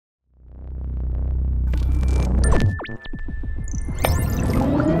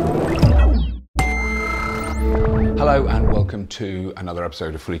Hello and welcome to another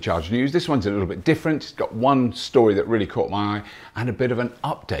episode of Fully Charged News. This one's a little bit different. It's got one story that really caught my eye and a bit of an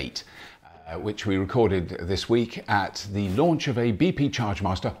update, which we recorded this week at the launch of a BP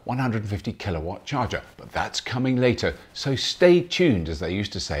Chargemaster 150 kilowatt charger. But that's coming later, so stay tuned, as they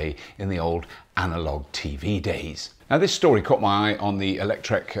used to say in the old analog TV days. Now, this story caught my eye on the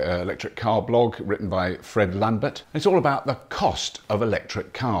electric car blog written by Fred Lambert. It's all about the cost of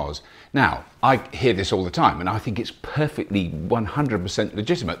electric cars. Now, I hear this all the time, and I think it's perfectly 100%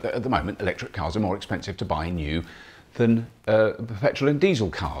 legitimate that at the moment electric cars are more expensive to buy new than petrol and diesel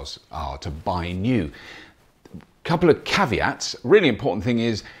cars are to buy new. Couple of caveats. Really important thing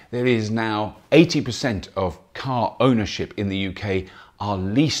is there is now 80% of car ownership in the UK are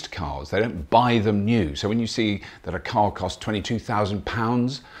leased cars. They don't buy them new. So when you see that a car costs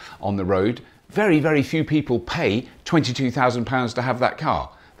 £22,000 on the road, very, very few people pay £22,000 to have that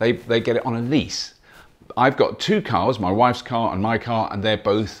car. They get it on a lease. I've got two cars, my wife's car and my car, and they're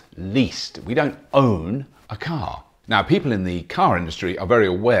both leased. We don't own a car. Now, people in the car industry are very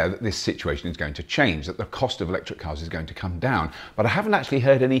aware that this situation is going to change, that the cost of electric cars is going to come down. But I haven't actually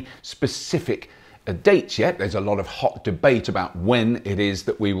heard any specific dates yet. There's a lot of hot debate about when it is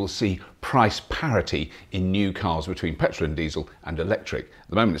that we will see price parity in new cars between petrol and diesel and electric. At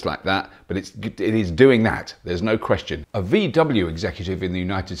the moment it's like that, but it is doing that. There's no question. A VW executive in the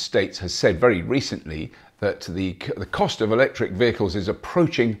United States has said very recently that the cost of electric vehicles is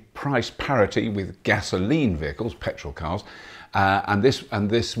approaching price parity with gasoline vehicles, petrol cars, and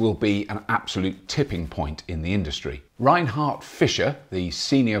this will be an absolute tipping point in the industry. Reinhard Fischer, the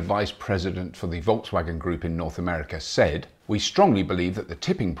senior vice president for the Volkswagen Group in North America, said, "We strongly believe that the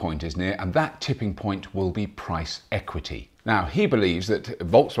tipping point is near, and that tipping point will be price equity." Now, he believes that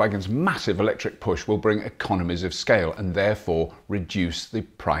Volkswagen's massive electric push will bring economies of scale and therefore reduce the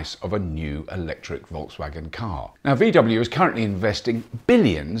price of a new electric Volkswagen car. Now, VW is currently investing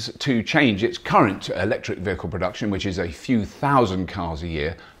billions to change its current electric vehicle production, which is a few thousand cars a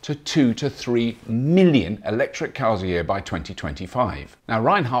year, to 2 to 3 million electric cars a year by 2025. Now,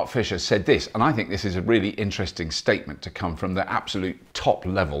 Reinhard Fischer said this, and I think this is a really interesting statement to come from the absolute top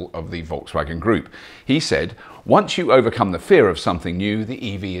level of the Volkswagen Group. He said, "Once you overcome the fear of something new,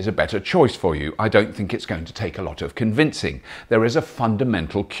 the EV is a better choice for you. I don't think it's going to take a lot of convincing. There is a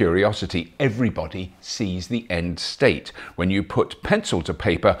fundamental curiosity. Everybody sees the end state. When you put pencil to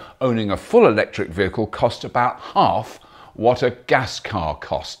paper, owning a full electric vehicle costs about half what a gas car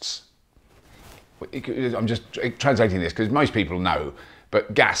costs." I'm just translating this because most people know,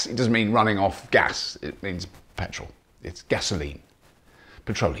 but gas, it doesn't mean running off gas. It means petrol. It's gasoline,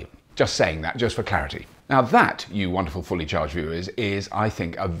 petroleum. Just saying that, just for clarity. Now that, you wonderful Fully Charged viewers, is, I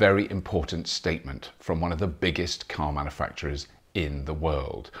think, a very important statement from one of the biggest car manufacturers in the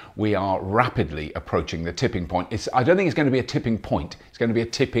world. We are rapidly approaching the tipping point. I don't think it's going to be a tipping point. It's going to be a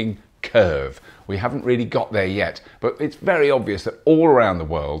tipping curve. We haven't really got there yet, but it's very obvious that all around the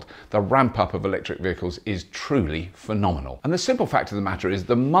world, the ramp up of electric vehicles is truly phenomenal. And the simple fact of the matter is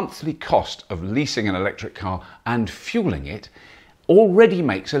the monthly cost of leasing an electric car and fueling it already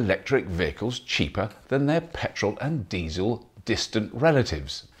makes electric vehicles cheaper than their petrol and diesel distant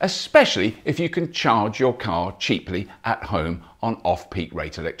relatives, especially if you can charge your car cheaply at home on off-peak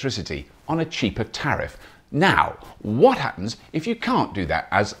rate electricity on a cheaper tariff. Now, what happens if you can't do that?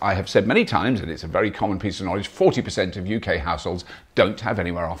 As I have said many times, and it's a very common piece of knowledge, 40% of UK households don't have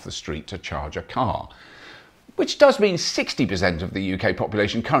anywhere off the street to charge a car. Which does mean 60% of the UK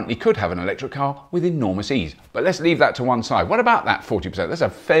population currently could have an electric car with enormous ease. But let's leave that to one side. What about that 40%? That's a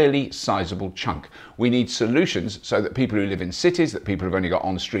fairly sizable chunk. We need solutions so that people who live in cities, that people who've only got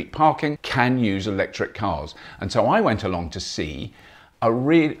on-street parking, can use electric cars. And so I went along to see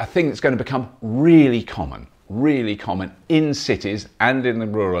a thing that's going to become really common in cities and in the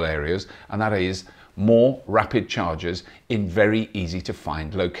rural areas, and that is more rapid chargers in very easy to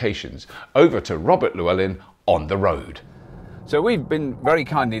find locations. Over to Robert Llewellyn on the road. So we've been very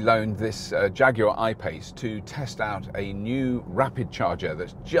kindly loaned this Jaguar I-Pace to test out a new rapid charger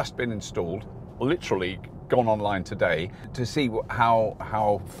that's just been installed, literally gone online today, to see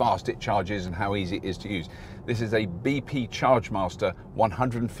how fast it charges and how easy it is to use. This is a BP Chargemaster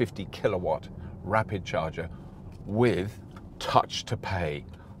 150 kilowatt rapid charger with touch to pay.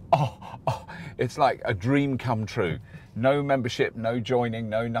 Oh, it's like a dream come true. No membership, no joining,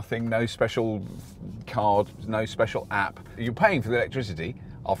 no nothing, no special card, no special app. You're paying for the electricity.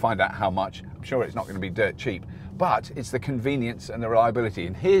 I'll find out how much. I'm sure it's not going to be dirt cheap, but it's the convenience and the reliability.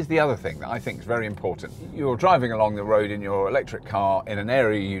 And here's the other thing that I think is very important. You're driving along the road in your electric car in an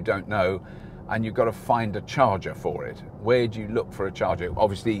area you don't know, and you've got to find a charger for it. Where do you look for a charger?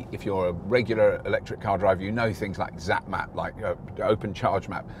 Obviously, if you're a regular electric car driver, you know things like ZapMap, like Open Charge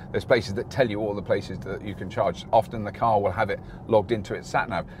Map. There's places that tell you all the places that you can charge. Often the car will have it logged into its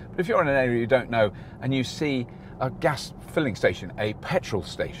sat-nav. But if you're in an area you don't know and you see a gas filling station, a petrol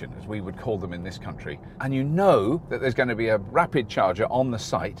station, as we would call them in this country, and you know that there's going to be a rapid charger on the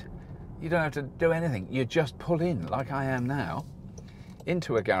site, you don't have to do anything. You just pull in, like I am now,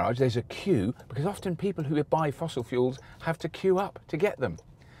 into a garage. There's a queue, because often people who buy fossil fuels have to queue up to get them.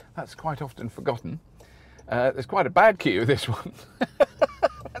 That's quite often forgotten. There's quite a bad queue, this one.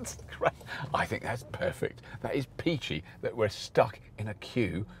 That's great. I think that's perfect. That is peachy that we're stuck in a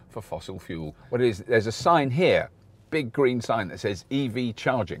queue for fossil fuel. What it is, there's a sign here, big green sign that says EV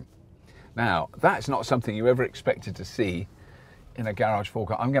charging. Now, that's not something you ever expected to see in a garage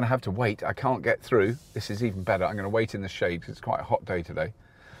forecourt. I'm going to have to wait. I can't get through. This is even better. I'm going to wait in the shade because it's quite a hot day today.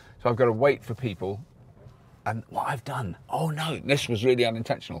 So I've got to wait for people. And what I've done, oh no, this was really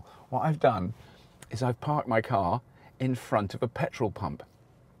unintentional. What I've done is I've parked my car in front of a petrol pump,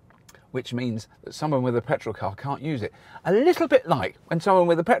 which means that someone with a petrol car can't use it. A little bit like when someone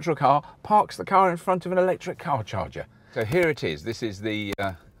with a petrol car parks the car in front of an electric car charger. So here it is. This is the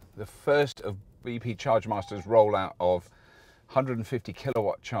first of BP Chargemaster's rollout of 150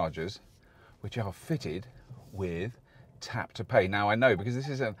 kilowatt chargers, which are fitted with tap to pay. Now I know, because this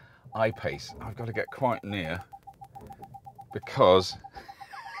is an I-Pace, I've got to get quite near because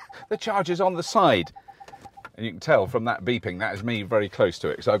the charger's on the side. And you can tell from that beeping, that is me very close to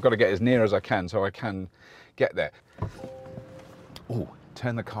it. So I've got to get as near as I can so I can get there. Oh,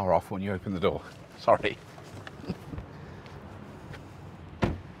 turn the car off when you open the door. Sorry.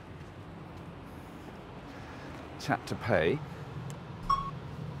 Tap to pay.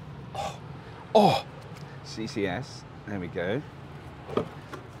 Oh, CCS, there we go.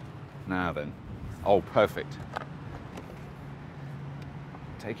 Now then, oh, perfect.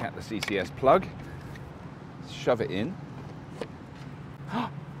 Take out the CCS plug, shove it in.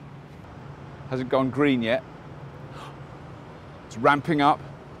 Hasn't gone green yet. It's ramping up.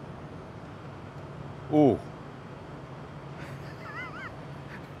 Oh.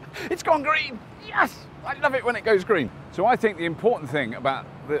 It's gone green, yes! I love it when it goes green. So I think the important thing about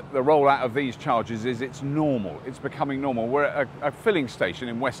the rollout of these chargers is it's normal. It's becoming normal. We're at a filling station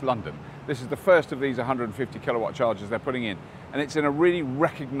in West London. This is the first of these 150 kilowatt chargers they're putting in. And it's in a really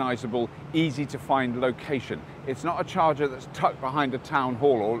recognizable, easy to find location. It's not a charger that's tucked behind a town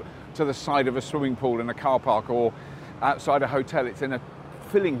hall or to the side of a swimming pool in a car park or outside a hotel. It's in a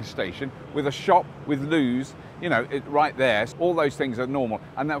filling station with a shop, with loos, you know, right there. All those things are normal.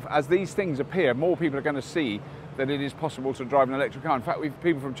 And as these things appear, more people are going to see that it is possible to drive an electric car. In fact,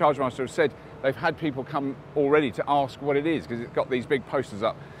 people from Chargemaster have said they've had people come already to ask what it is, because it's got these big posters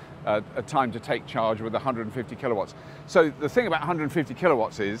up, a time to take charge with 150 kilowatts. So the thing about 150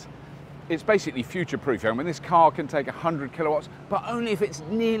 kilowatts is, it's basically future-proof. I mean, this car can take 100 kilowatts, but only if it's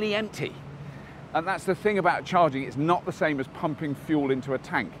nearly empty. And that's the thing about charging. It's not the same as pumping fuel into a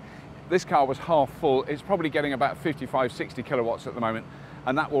tank. This car was half full. It's probably getting about 55, 60 kilowatts at the moment,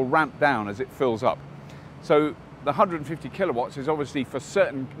 and that will ramp down as it fills up. So the 150 kilowatts is obviously for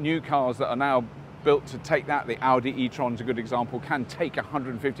certain new cars that are now built to take that. The Audi e-tron's a good example, can take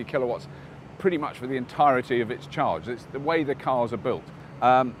 150 kilowatts pretty much for the entirety of its charge. It's the way the cars are built.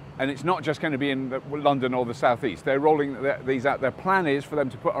 And it's not just going to be in London or the southeast. They're rolling these out. Their plan is for them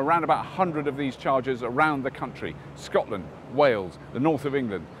to put around about 100 of these chargers around the country. Scotland, Wales, the north of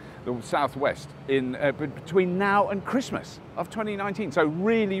England, the southwest, in between now and Christmas of 2019. So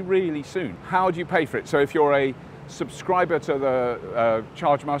really, really soon. How do you pay for it? So if you're a subscriber to the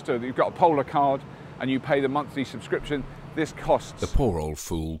Chargemaster, you've got a Polar card and you pay the monthly subscription, this costs... The poor old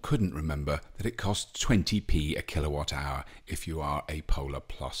fool couldn't remember that it costs 20p a kilowatt hour if you are a Polar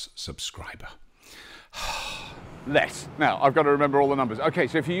Plus subscriber. Less. Now, I've got to remember all the numbers. Okay,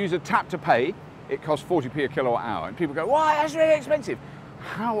 so if you use a tap to pay, it costs 40p a kilowatt hour. And people go, why, that's really expensive.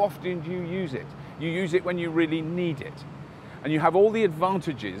 How often do you use it? You use it when you really need it. And you have all the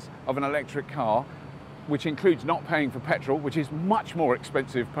advantages of an electric car, which includes not paying for petrol, which is much more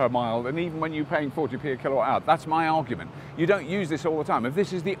expensive per mile than even when you're paying 40p a kilowatt hour. That's my argument. You don't use this all the time. If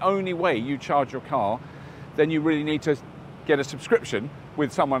this is the only way you charge your car, then you really need to get a subscription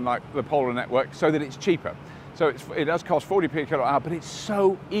with someone like the Polar network so that it's cheaper. So it does cost 40p a kilowatt hour, but it's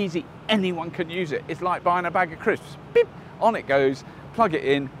so easy. Anyone can use it. It's like buying a bag of crisps. Beep, on it goes, plug it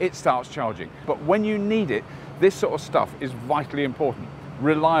in, it starts charging. But when you need it, this sort of stuff is vitally important.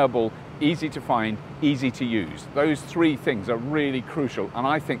 Reliable, easy to find, easy to use. Those three things are really crucial, and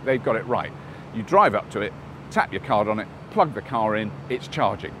I think they've got it right. You drive up to it, tap your card on it, plug the car in, it's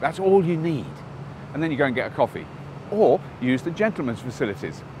charging. That's all you need. And then you go and get a coffee. Or use the gentleman's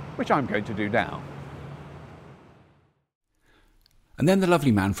facilities, which I'm going to do now. And then the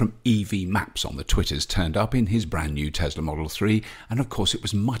lovely man from EV Maps on the Twitters turned up in his brand new Tesla Model 3, and of course it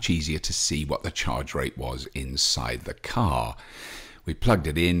was much easier to see what the charge rate was inside the car. We plugged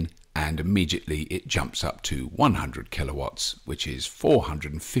it in and immediately it jumps up to 100 kilowatts, which is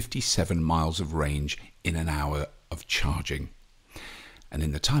 457 miles of range in an hour of charging. And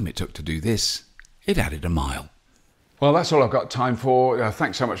in the time it took to do this, it added a mile. Well, that's all I've got time for.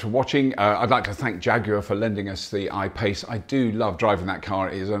 Thanks so much for watching. I'd like to thank Jaguar for lending us the I-Pace. I do love driving that car.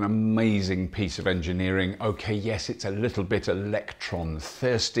 It is an amazing piece of engineering. Okay, yes, it's a little bit electron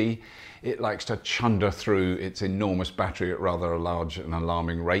thirsty. It likes to chunder through its enormous battery at rather a large and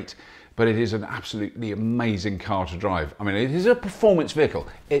alarming rate. But it is an absolutely amazing car to drive. I mean, it is a performance vehicle.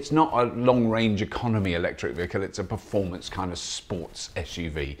 It's not a long-range economy electric vehicle. It's a performance kind of sports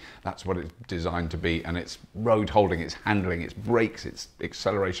SUV. That's what it's designed to be. And its road holding, its handling, its brakes, its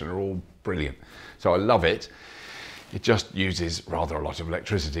acceleration are all brilliant. So I love it. It just uses rather a lot of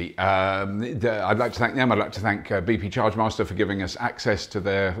electricity. I'd like to thank them. I'd like to thank BP Chargemaster for giving us access to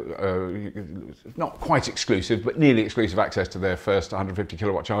their, not quite exclusive, but nearly exclusive access to their first 150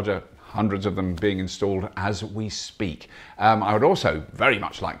 kilowatt charger, hundreds of them being installed as we speak. I would also very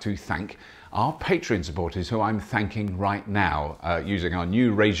much like to thank our Patreon supporters, who I'm thanking right now, using our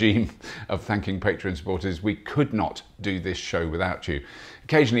new regime of thanking Patreon supporters. We could not do this show without you.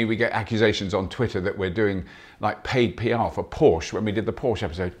 Occasionally we get accusations on Twitter that we're doing like paid PR for Porsche when we did the Porsche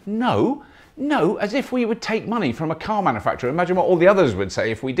episode. No, as if we would take money from a car manufacturer. Imagine what all the others would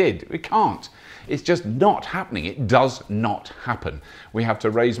say if we did. We can't. It's just not happening. It does not happen. We have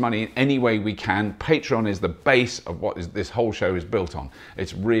to raise money in any way we can. Patreon is the base of what this whole show is built on.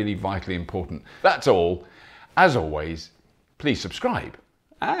 It's really vitally important. That's all. As always, please subscribe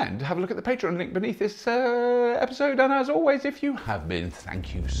and have a look at the Patreon link beneath this episode. And as always, if you have been,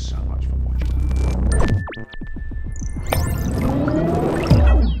 thank you so much for watching.